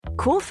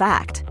Cool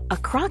fact, a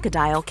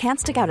crocodile can't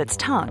stick out its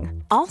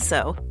tongue.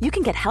 Also, you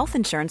can get health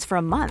insurance for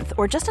a month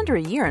or just under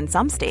a year in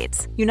some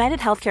states. United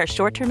Healthcare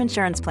short-term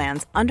insurance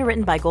plans,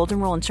 underwritten by Golden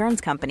Rule Insurance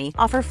Company,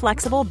 offer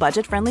flexible,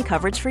 budget-friendly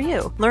coverage for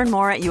you. Learn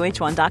more at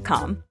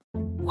uh1.com.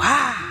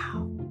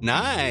 Wow.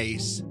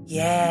 Nice.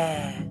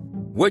 Yeah.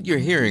 What you're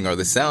hearing are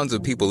the sounds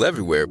of people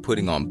everywhere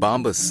putting on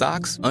Bombas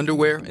socks,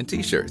 underwear, and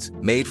T-shirts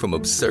made from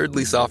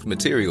absurdly soft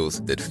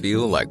materials that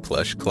feel like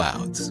plush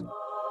clouds.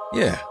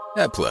 Yeah,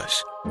 that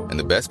plush. And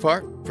the best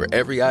part? For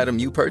every item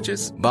you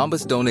purchase,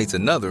 Bombas donates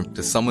another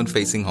to someone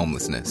facing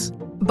homelessness.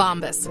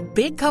 Bombas.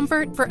 Big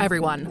comfort for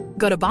everyone.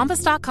 Go to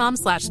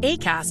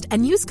bombas.com/ACAST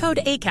and use code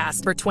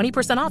ACAST for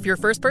 20% off your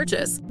first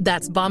purchase.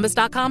 That's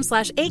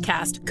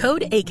bombas.com/ACAST.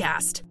 Code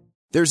ACAST.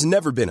 There's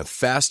never been a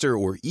faster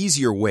or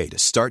easier way to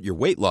start your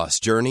weight loss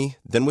journey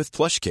than with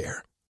PlushCare.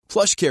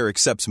 PlushCare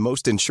accepts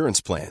most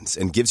insurance plans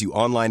and gives you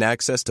online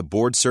access to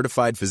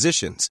board-certified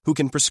physicians who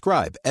can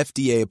prescribe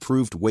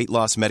FDA-approved weight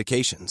loss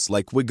medications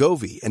like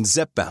Wegovy and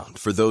Zepbound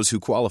for those who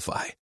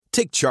qualify.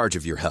 Take charge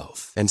of your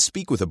health and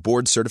speak with a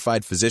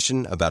board-certified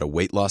physician about a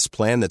weight loss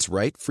plan that's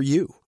right for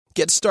you.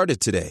 Get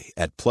started today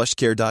at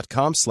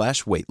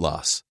plushcare.com/weight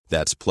loss.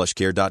 That's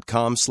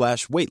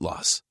plushcare.com/weight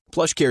loss.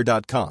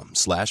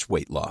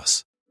 plushcare.com/weight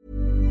loss.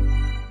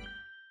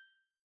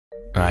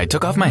 I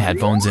took off my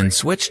headphones and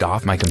switched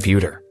off my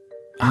computer.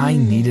 I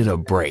needed a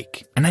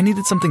break, and I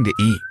needed something to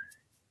eat.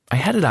 I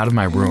headed out of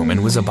my room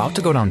and was about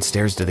to go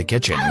downstairs to the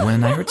kitchen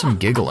when I heard some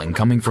giggling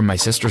coming from my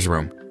sister's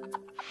room.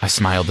 I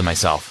smiled to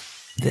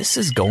myself. This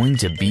is going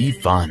to be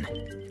fun.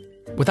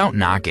 Without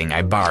knocking,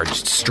 I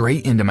barged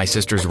straight into my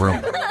sister's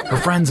room. Her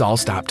friends all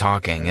stopped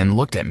talking and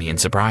looked at me in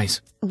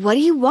surprise. What do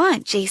you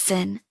want,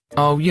 Jason?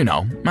 Oh, you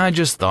know, I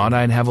just thought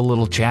I'd have a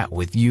little chat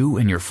with you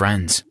and your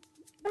friends.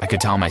 I could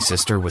tell my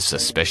sister was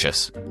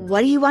suspicious.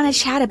 What do you want to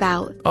chat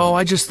about? Oh,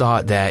 I just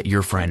thought that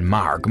your friend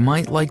Mark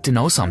might like to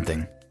know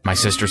something. My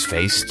sister's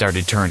face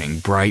started turning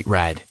bright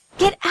red.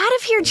 Get out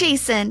of here,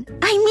 Jason.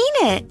 I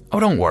mean it. Oh,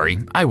 don't worry,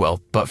 I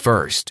will. But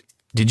first,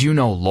 did you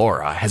know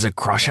Laura has a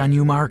crush on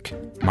you, Mark?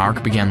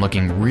 Mark began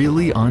looking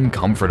really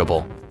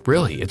uncomfortable.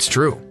 Really, it's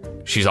true.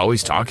 She's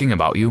always talking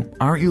about you,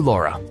 aren't you,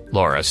 Laura?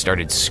 Laura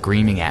started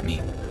screaming at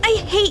me. I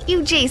hate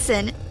you,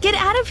 Jason. Get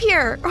out of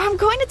here, or I'm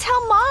going to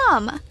tell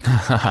Mom.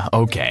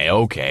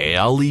 Okay,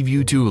 I'll leave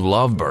you two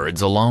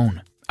lovebirds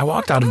alone. I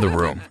walked out of the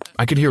room.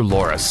 I could hear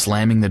Laura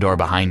slamming the door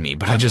behind me,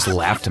 but I just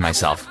laughed to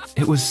myself.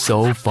 It was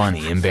so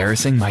funny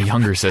embarrassing my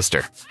younger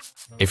sister.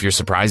 If you're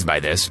surprised by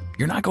this,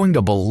 you're not going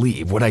to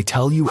believe what I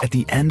tell you at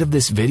the end of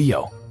this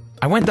video.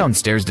 I went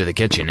downstairs to the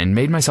kitchen and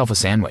made myself a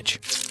sandwich.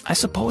 I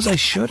suppose I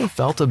should have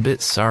felt a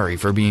bit sorry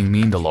for being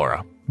mean to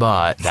Laura,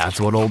 but that's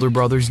what older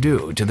brothers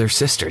do to their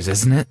sisters,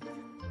 isn't it?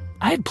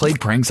 I had played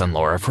pranks on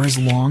Laura for as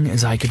long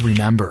as I could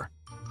remember.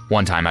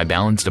 One time I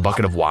balanced a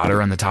bucket of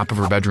water on the top of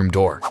her bedroom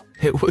door.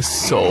 It was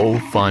so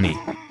funny.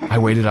 I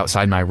waited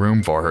outside my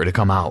room for her to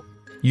come out.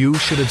 You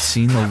should have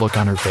seen the look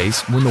on her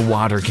face when the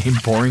water came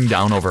pouring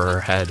down over her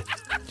head.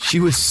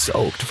 She was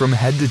soaked from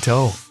head to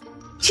toe.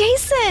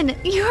 Jason,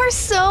 you're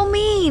so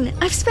mean.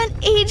 I've spent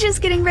ages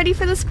getting ready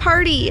for this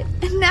party,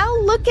 and now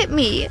look at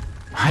me.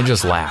 I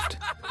just laughed.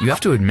 You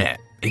have to admit,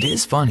 it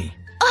is funny.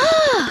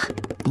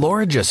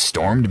 Laura just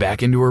stormed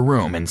back into her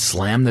room and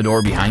slammed the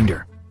door behind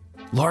her.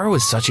 Laura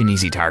was such an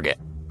easy target.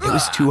 It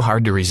was too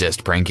hard to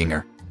resist pranking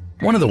her.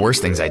 One of the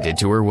worst things I did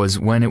to her was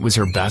when it was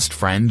her best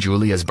friend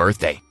Julia's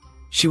birthday.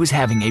 She was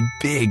having a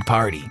big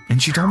party,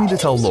 and she told me to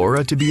tell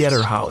Laura to be at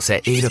her house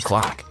at 8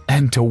 o'clock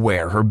and to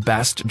wear her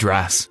best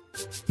dress.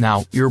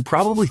 Now, you're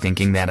probably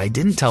thinking that I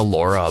didn't tell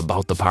Laura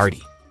about the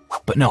party.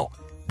 But no,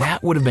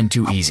 that would have been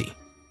too easy.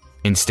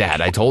 Instead,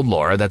 I told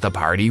Laura that the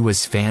party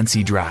was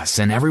fancy dress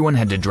and everyone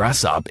had to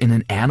dress up in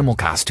an animal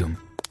costume.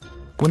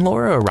 When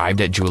Laura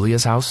arrived at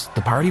Julia's house,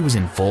 the party was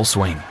in full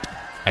swing.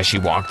 As she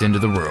walked into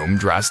the room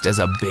dressed as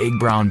a big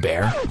brown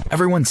bear,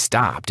 everyone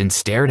stopped and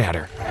stared at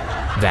her.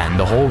 Then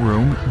the whole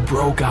room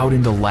broke out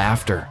into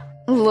laughter.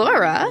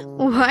 Laura,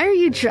 why are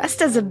you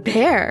dressed as a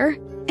bear?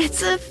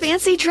 It's a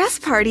fancy dress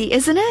party,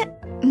 isn't it?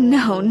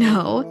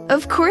 No,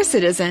 of course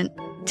it isn't.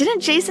 Didn't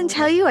Jason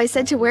tell you I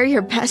said to wear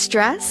your best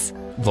dress?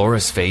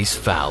 Laura's face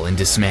fell in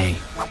dismay.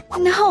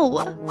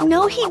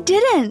 No, he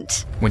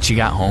didn't. When she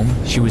got home,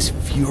 she was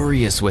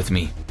furious with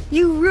me.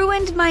 You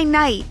ruined my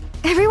night.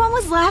 Everyone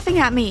was laughing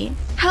at me.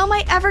 How am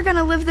I ever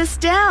gonna live this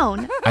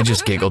down? I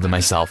just giggled to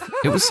myself.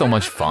 It was so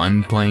much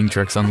fun playing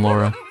tricks on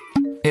Laura.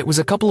 It was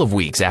a couple of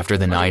weeks after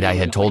the night I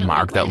had told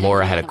Mark that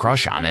Laura had a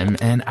crush on him,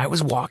 and I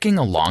was walking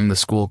along the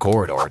school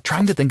corridor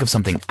trying to think of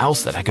something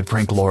else that I could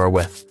prank Laura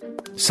with.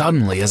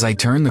 Suddenly, as I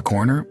turned the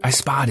corner, I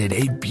spotted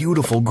a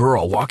beautiful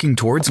girl walking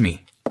towards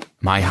me.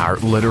 My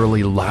heart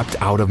literally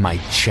leapt out of my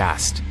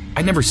chest.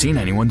 I'd never seen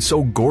anyone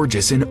so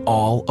gorgeous in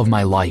all of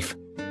my life.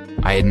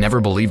 I had never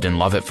believed in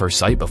love at first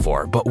sight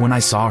before, but when I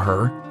saw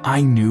her,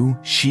 I knew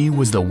she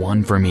was the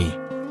one for me.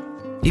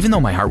 Even though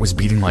my heart was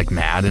beating like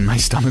mad and my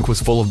stomach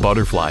was full of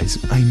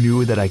butterflies, I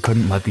knew that I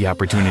couldn't let the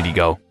opportunity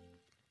go.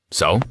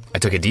 So, I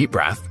took a deep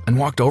breath and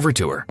walked over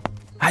to her.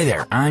 Hi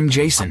there, I'm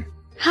Jason.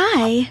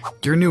 Hi.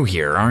 You're new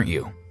here, aren't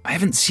you? I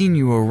haven't seen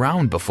you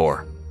around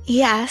before.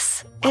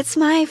 Yes, it's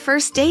my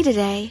first day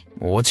today.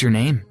 What's your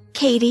name?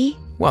 Katie.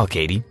 Well,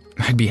 Katie,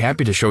 I'd be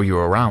happy to show you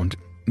around.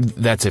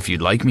 That's if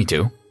you'd like me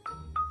to.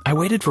 I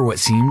waited for what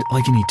seemed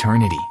like an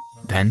eternity.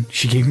 Then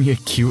she gave me a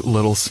cute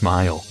little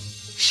smile.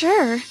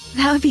 Sure,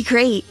 that would be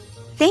great.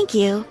 Thank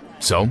you.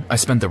 So I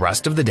spent the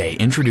rest of the day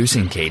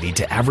introducing Katie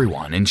to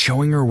everyone and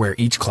showing her where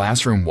each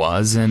classroom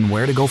was and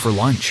where to go for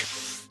lunch.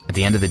 At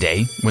the end of the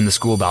day, when the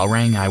school bell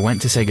rang, I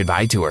went to say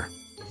goodbye to her.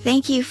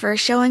 Thank you for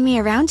showing me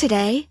around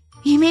today.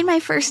 You made my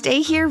first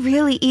day here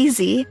really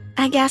easy.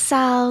 I guess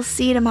I'll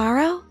see you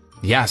tomorrow?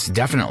 Yes,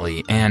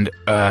 definitely. And,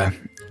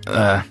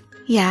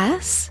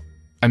 Yes?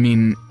 I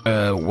mean,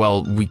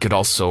 well, we could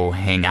also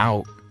hang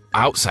out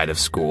outside of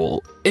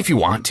school if you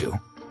want to.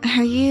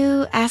 Are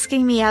you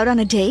asking me out on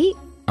a date?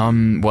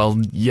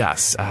 Well,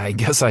 yes, I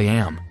guess I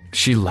am.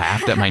 She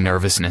laughed at my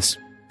nervousness.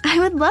 I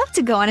would love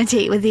to go on a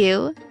date with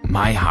you.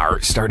 My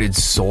heart started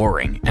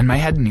soaring and my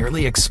head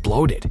nearly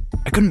exploded.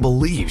 I couldn't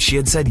believe she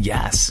had said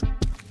yes.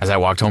 As I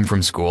walked home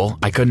from school,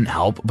 I couldn't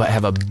help but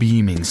have a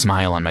beaming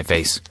smile on my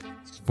face.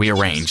 We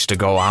arranged to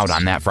go out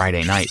on that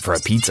Friday night for a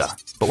pizza,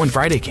 but when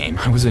Friday came,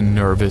 I was a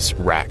nervous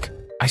wreck.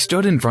 I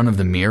stood in front of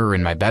the mirror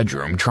in my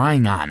bedroom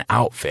trying on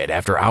outfit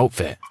after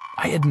outfit.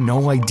 I had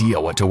no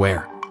idea what to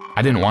wear.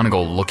 I didn't want to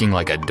go looking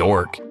like a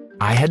dork.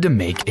 I had to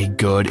make a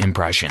good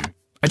impression.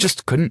 I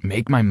just couldn't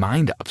make my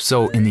mind up,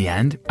 so in the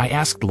end, I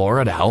asked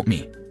Laura to help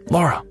me.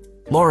 Laura!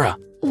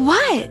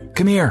 What?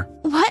 Come here.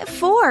 What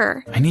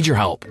for? I need your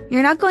help.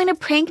 You're not going to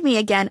prank me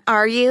again,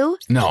 are you?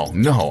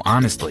 No,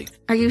 honestly.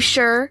 Are you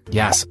sure?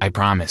 Yes, I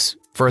promise.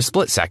 For a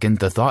split second,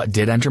 the thought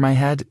did enter my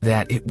head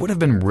that it would have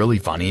been really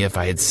funny if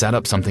I had set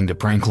up something to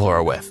prank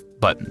Laura with.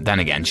 But then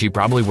again, she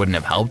probably wouldn't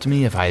have helped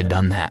me if I had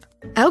done that.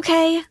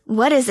 Okay,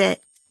 what is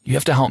it? You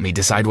have to help me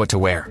decide what to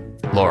wear.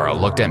 Laura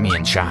looked at me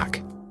in shock.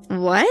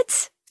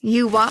 What?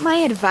 You want my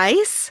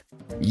advice?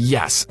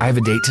 Yes, I have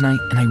a date tonight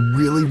and I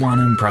really want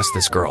to impress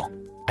this girl.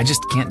 I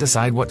just can't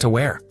decide what to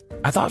wear.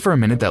 I thought for a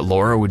minute that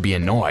Laura would be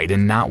annoyed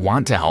and not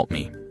want to help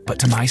me. But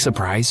to my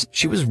surprise,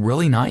 she was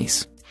really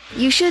nice.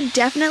 You should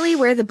definitely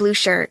wear the blue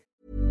shirt.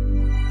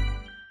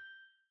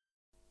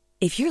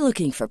 If you're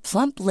looking for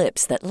plump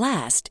lips that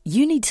last,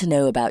 you need to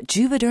know about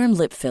Juvederm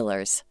lip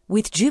fillers.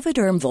 With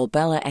Juvederm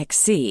Volbella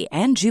XC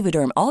and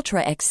Juvederm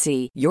Ultra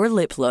XC, your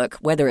lip look,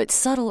 whether it's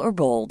subtle or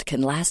bold, can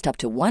last up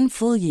to 1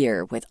 full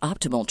year with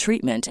optimal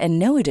treatment and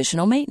no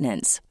additional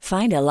maintenance.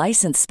 Find a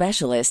licensed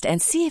specialist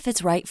and see if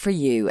it's right for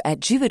you at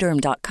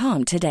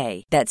Juvederm.com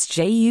today. That's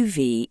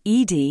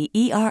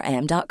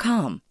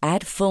JUVEDERM.com.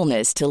 Add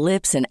fullness to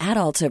lips in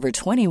adults over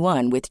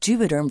 21 with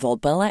Juvederm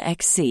Volbella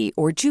XC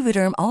or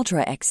Juvederm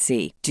Ultra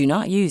XC. Do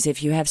not use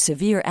if you have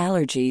severe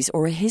allergies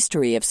or a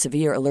history of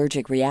severe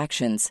allergic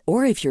reactions,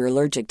 or if you're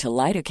allergic to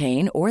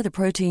lidocaine or the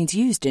proteins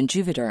used in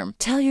Juvederm.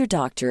 Tell your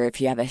doctor if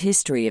you have a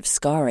history of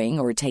scarring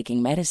or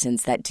taking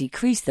medicines that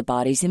decrease the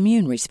body's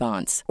immune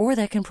response or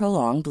that can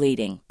prolong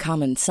bleeding.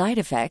 Common side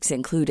effects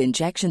include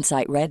injection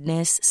site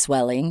redness,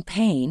 swelling,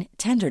 pain,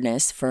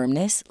 tenderness,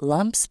 firmness,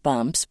 lumps,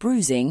 bumps,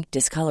 bruising,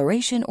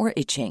 discoloration, or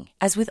itching.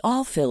 As with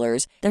all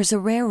fillers, there's a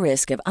rare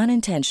risk of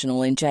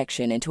unintentional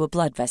injection into a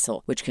blood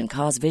vessel, which can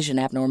cause vision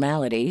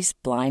abnormalities,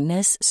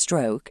 blindness,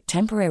 stroke,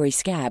 temporary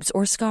scabs,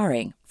 or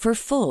scarring. For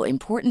full,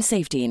 important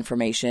safety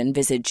information,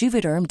 visit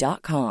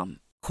Juvederm.com.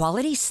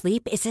 Quality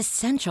sleep is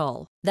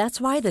essential. That's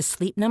why the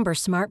Sleep Number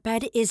Smart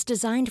Bed is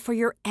designed for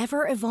your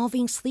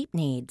ever-evolving sleep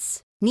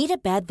needs. Need a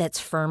bed that's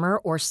firmer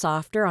or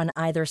softer on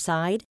either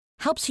side?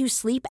 Helps you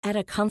sleep at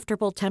a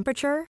comfortable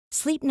temperature?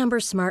 Sleep Number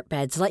Smart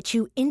Beds let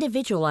you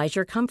individualize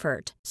your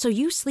comfort, so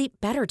you sleep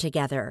better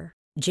together.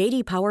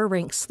 J.D. Power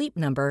ranks Sleep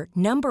Number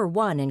number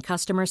 1 in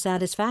customer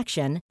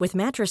satisfaction with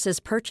mattresses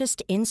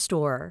purchased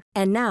in-store.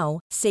 And now,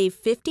 save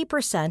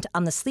 50%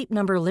 on the Sleep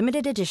Number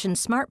Limited Edition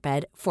Smart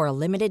Bed for a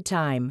limited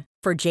time.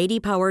 For J.D.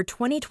 Power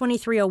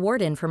 2023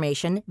 award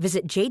information,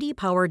 visit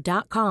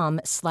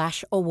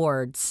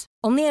jdpower.com/awards.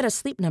 Only at a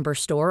Sleep Number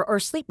store or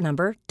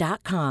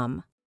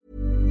sleepnumber.com.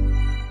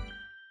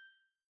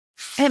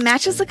 It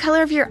matches the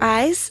color of your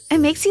eyes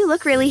and makes you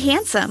look really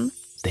handsome.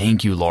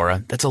 Thank you,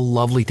 Laura. That's a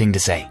lovely thing to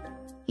say.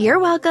 You're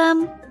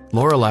welcome.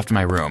 Laura left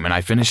my room and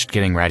I finished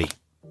getting ready.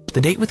 The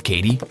date with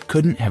Katie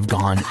couldn't have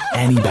gone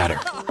any better.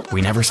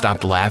 We never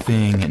stopped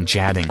laughing and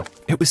chatting.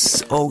 It was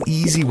so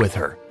easy with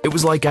her. It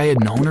was like I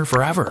had known her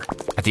forever.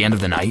 At the end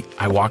of the night,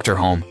 I walked her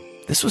home.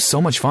 This was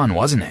so much fun,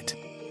 wasn't it?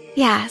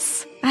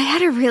 Yes, I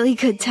had a really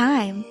good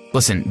time.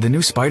 Listen, the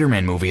new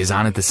Spider-Man movie is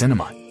on at the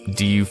cinema.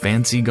 Do you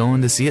fancy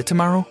going to see it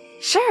tomorrow?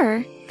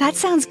 Sure, that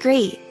sounds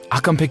great.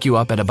 I'll come pick you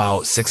up at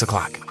about 6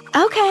 o'clock.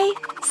 Okay,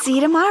 see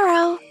you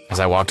tomorrow. As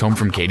I walked home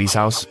from Katie's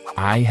house,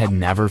 I had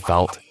never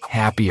felt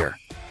happier.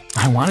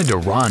 I wanted to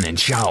run and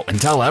shout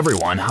and tell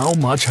everyone how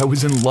much I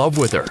was in love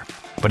with her.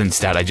 But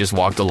instead, I just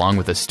walked along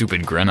with a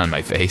stupid grin on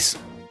my face.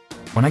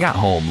 When I got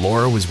home,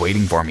 Laura was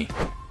waiting for me.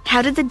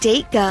 How did the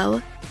date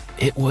go?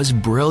 It was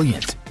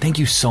brilliant. Thank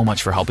you so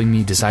much for helping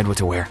me decide what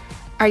to wear.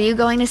 Are you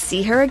going to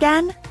see her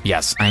again?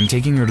 Yes, I am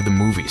taking her to the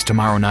movies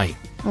tomorrow night.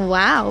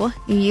 Wow,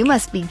 you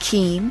must be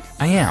keen.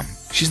 I am.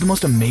 She's the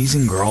most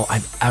amazing girl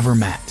I've ever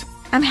met.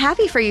 I'm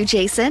happy for you,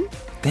 Jason.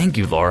 Thank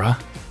you, Laura.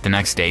 The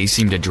next day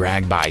seemed to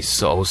drag by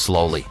so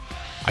slowly.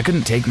 I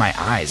couldn't take my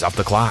eyes off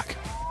the clock.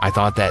 I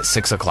thought that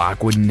 6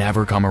 o'clock would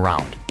never come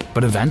around,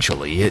 but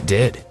eventually it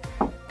did.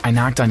 I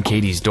knocked on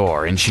Katie's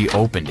door and she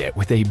opened it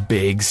with a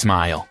big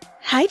smile.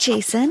 Hi,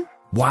 Jason.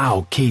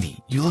 Wow, Katie,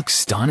 you look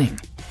stunning.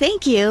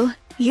 Thank you.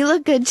 You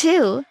look good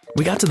too.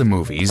 We got to the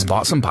movies,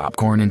 bought some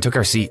popcorn, and took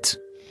our seats.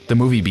 The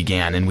movie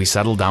began and we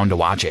settled down to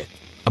watch it.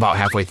 About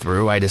halfway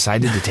through, I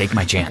decided to take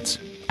my chance.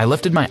 I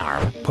lifted my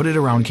arm, put it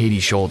around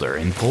Katie's shoulder,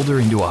 and pulled her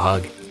into a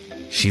hug.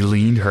 She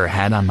leaned her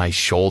head on my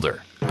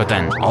shoulder, but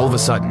then all of a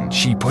sudden,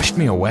 she pushed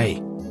me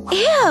away.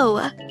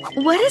 Ew!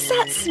 What is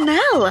that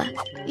smell?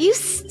 You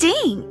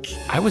stink.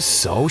 I was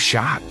so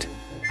shocked.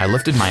 I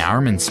lifted my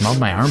arm and smelled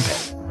my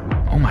armpit.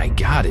 Oh my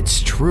God,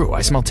 it's true.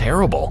 I smell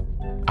terrible.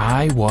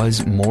 I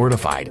was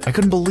mortified. I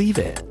couldn't believe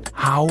it.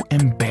 How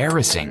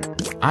embarrassing.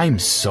 I'm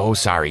so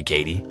sorry,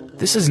 Katie.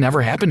 This has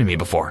never happened to me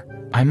before.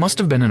 I must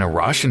have been in a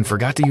rush and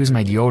forgot to use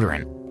my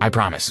deodorant. I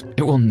promise,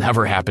 it will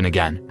never happen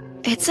again.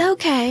 It's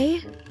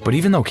okay. But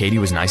even though Katie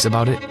was nice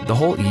about it, the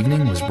whole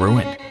evening was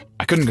ruined.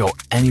 I couldn't go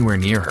anywhere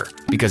near her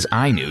because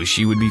I knew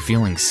she would be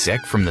feeling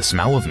sick from the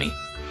smell of me.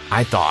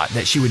 I thought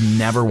that she would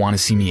never want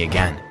to see me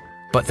again.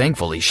 But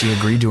thankfully, she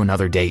agreed to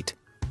another date.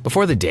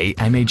 Before the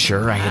date, I made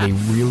sure I had a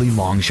really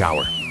long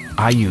shower.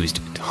 I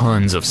used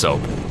tons of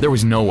soap. There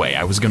was no way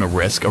I was going to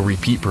risk a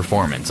repeat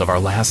performance of our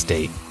last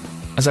date.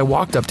 As I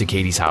walked up to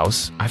Katie's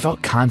house, I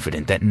felt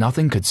confident that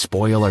nothing could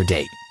spoil our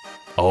date.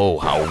 Oh,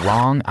 how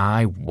wrong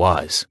I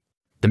was.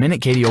 The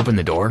minute Katie opened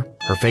the door,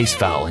 her face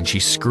fell and she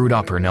screwed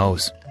up her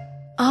nose.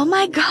 Oh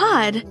my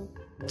God.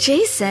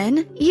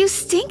 Jason, you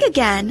stink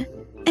again.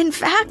 In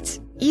fact,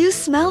 you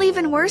smell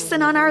even worse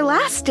than on our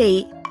last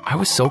date. I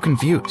was so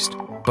confused,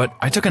 but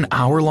I took an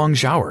hour-long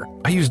shower.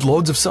 I used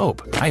loads of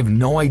soap. I have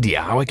no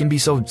idea how I can be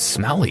so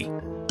smelly.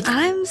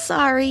 I'm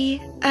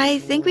sorry. I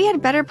think we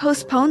had better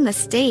postpone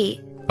this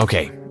date.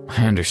 Okay,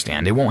 I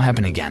understand. It won't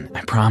happen again,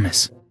 I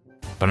promise.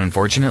 But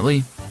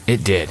unfortunately,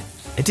 it did.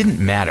 It didn't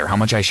matter how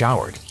much I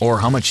showered or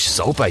how much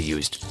soap I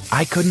used.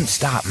 I couldn't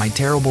stop my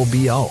terrible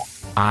BO.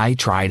 I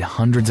tried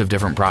hundreds of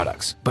different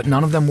products, but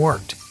none of them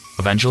worked.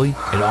 Eventually,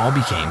 it all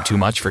became too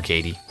much for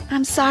Katie.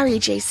 I'm sorry,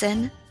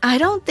 Jason. I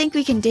don't think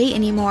we can date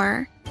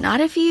anymore.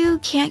 Not if you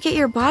can't get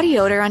your body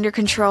odor under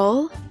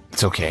control.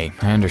 It's okay,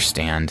 I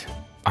understand.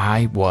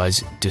 I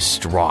was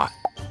distraught,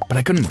 but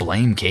I couldn't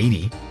blame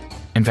Katie.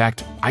 In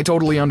fact, I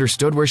totally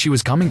understood where she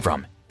was coming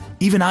from.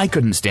 Even I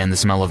couldn't stand the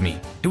smell of me.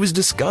 It was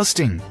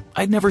disgusting.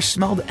 I'd never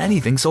smelled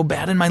anything so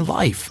bad in my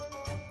life.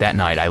 That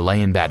night, I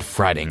lay in bed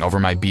fretting over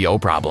my BO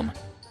problem.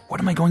 What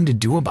am I going to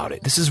do about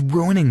it? This is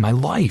ruining my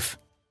life.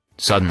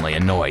 Suddenly, a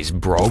noise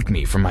broke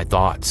me from my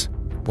thoughts.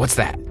 What's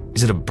that?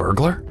 Is it a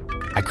burglar?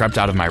 I crept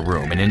out of my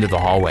room and into the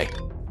hallway.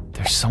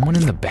 There's someone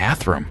in the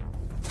bathroom.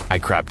 I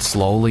crept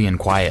slowly and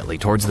quietly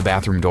towards the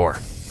bathroom door.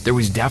 There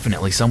was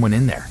definitely someone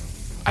in there.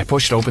 I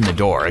pushed open the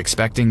door,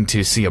 expecting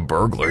to see a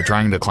burglar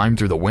trying to climb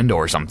through the window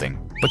or something.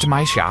 But to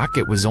my shock,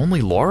 it was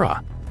only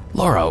Laura.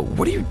 Laura,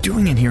 what are you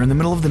doing in here in the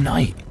middle of the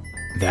night?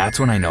 That's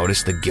when I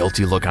noticed the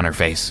guilty look on her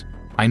face.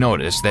 I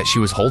noticed that she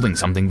was holding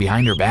something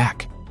behind her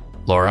back.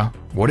 Laura,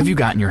 what have you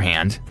got in your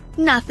hand?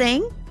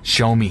 Nothing.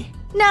 Show me.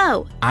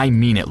 No. I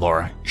mean it,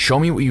 Laura. Show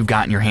me what you've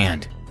got in your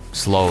hand.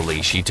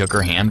 Slowly, she took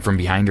her hand from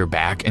behind her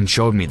back and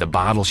showed me the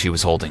bottle she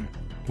was holding.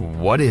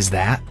 What is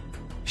that?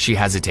 She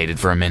hesitated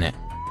for a minute.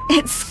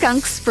 It's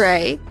skunk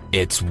spray.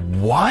 It's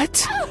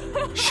what?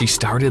 She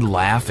started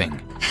laughing.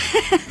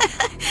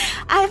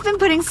 I've been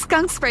putting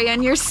skunk spray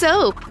on your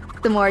soap.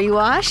 The more you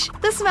wash,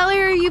 the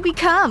smellier you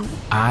become.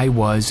 I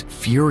was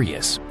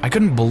furious. I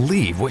couldn't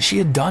believe what she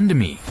had done to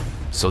me.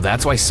 So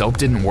that's why soap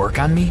didn't work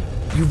on me?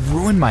 You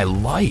ruined my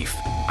life.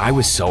 I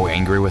was so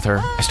angry with her.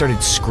 I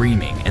started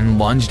screaming and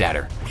lunged at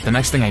her. The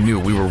next thing I knew,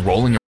 we were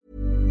rolling.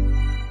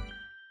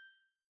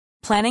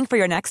 Planning for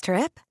your next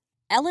trip?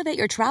 Elevate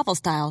your travel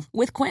style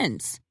with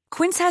Quince.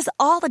 Quince has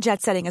all the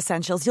jet-setting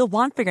essentials you'll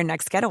want for your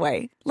next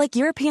getaway, like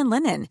European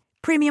linen,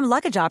 premium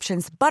luggage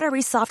options,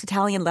 buttery soft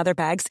Italian leather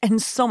bags,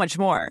 and so much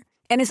more.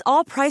 And is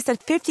all priced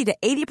at 50 to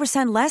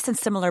 80% less than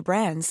similar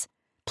brands.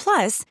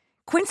 Plus,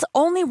 Quince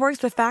only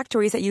works with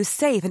factories that use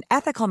safe and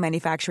ethical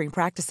manufacturing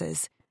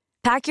practices.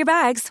 Pack your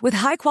bags with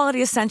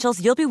high-quality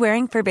essentials you'll be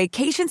wearing for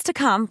vacations to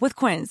come with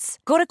Quince.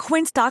 Go to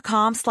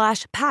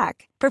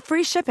quince.com/pack for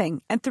free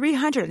shipping and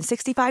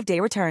 365-day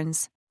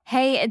returns.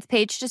 Hey, it's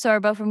Paige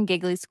DeSorbo from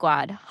Giggly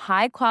Squad.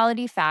 High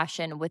quality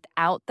fashion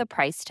without the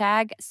price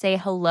tag. Say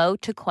hello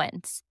to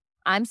Quince.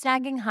 I'm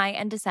snagging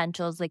high-end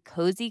essentials like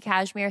cozy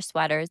cashmere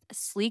sweaters,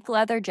 sleek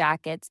leather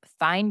jackets,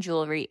 fine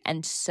jewelry,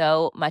 and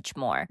so much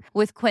more.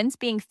 With Quince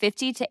being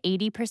 50 to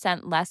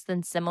 80% less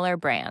than similar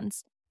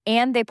brands.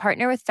 And they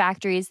partner with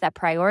factories that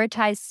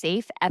prioritize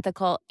safe,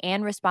 ethical,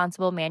 and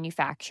responsible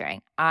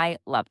manufacturing. I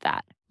love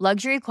that.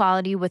 Luxury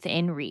quality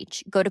within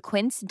reach. Go to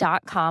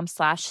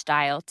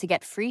quince.com/style to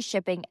get free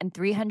shipping and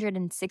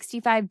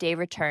 365-day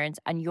returns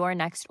on your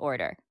next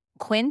order.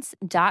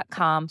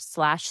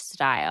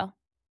 Quince.com/style.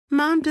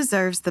 Mom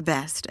deserves the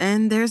best,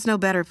 and there's no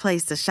better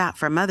place to shop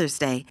for Mother's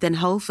Day than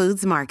Whole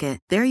Foods Market.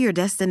 They're your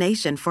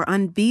destination for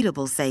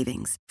unbeatable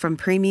savings, from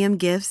premium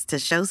gifts to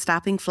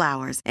show-stopping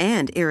flowers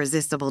and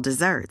irresistible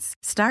desserts.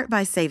 Start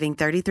by saving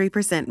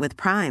 33% with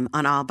Prime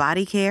on all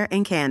body care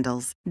and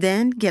candles.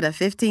 Then get a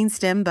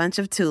 15-stem bunch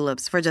of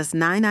tulips for just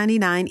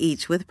 $9.99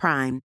 each with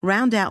Prime.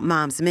 Round out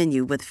Mom's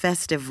menu with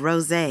festive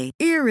rosé,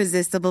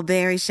 irresistible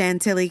berry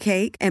chantilly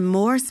cake, and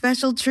more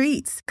special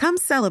treats. Come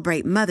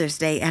celebrate Mother's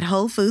Day at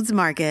Whole Foods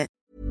Market.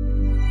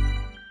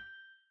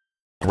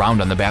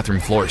 Around on the bathroom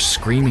floor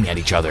screaming at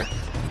each other.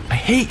 I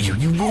hate you.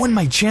 You ruined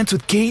my chance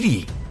with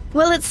Katie.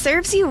 Well, it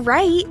serves you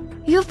right.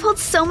 You have pulled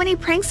so many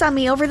pranks on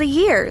me over the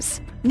years.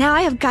 Now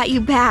I have got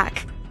you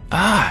back.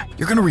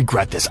 You're gonna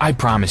regret this, I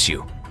promise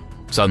you.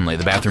 Suddenly,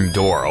 the bathroom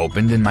door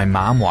opened and my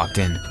mom walked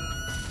in.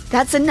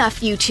 That's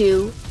enough, you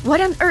two.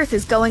 What on earth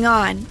is going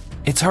on?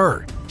 It's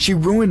her. She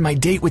ruined my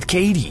date with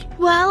Katie.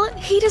 Well,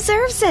 he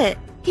deserves it.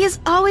 He is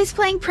always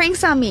playing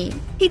pranks on me.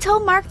 He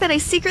told Mark that I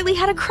secretly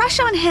had a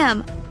crush on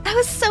him. I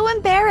was so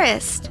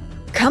embarrassed.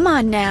 Come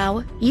on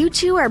now. You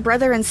two are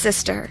brother and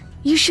sister.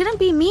 You shouldn't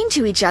be mean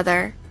to each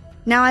other.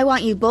 Now I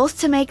want you both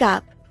to make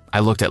up.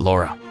 I looked at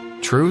Laura.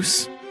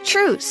 Truce?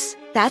 Truce.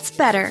 That's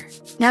better.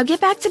 Now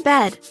get back to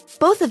bed.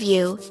 Both of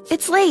you.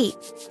 It's late.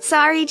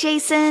 Sorry,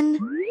 Jason.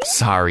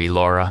 Sorry,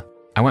 Laura.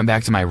 I went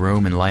back to my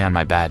room and lay on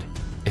my bed.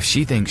 If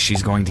she thinks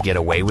she's going to get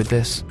away with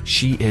this,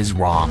 she is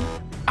wrong.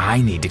 I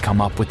need to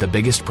come up with the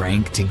biggest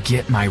prank to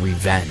get my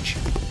revenge.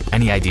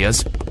 Any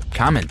ideas?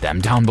 Comment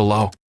them down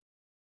below.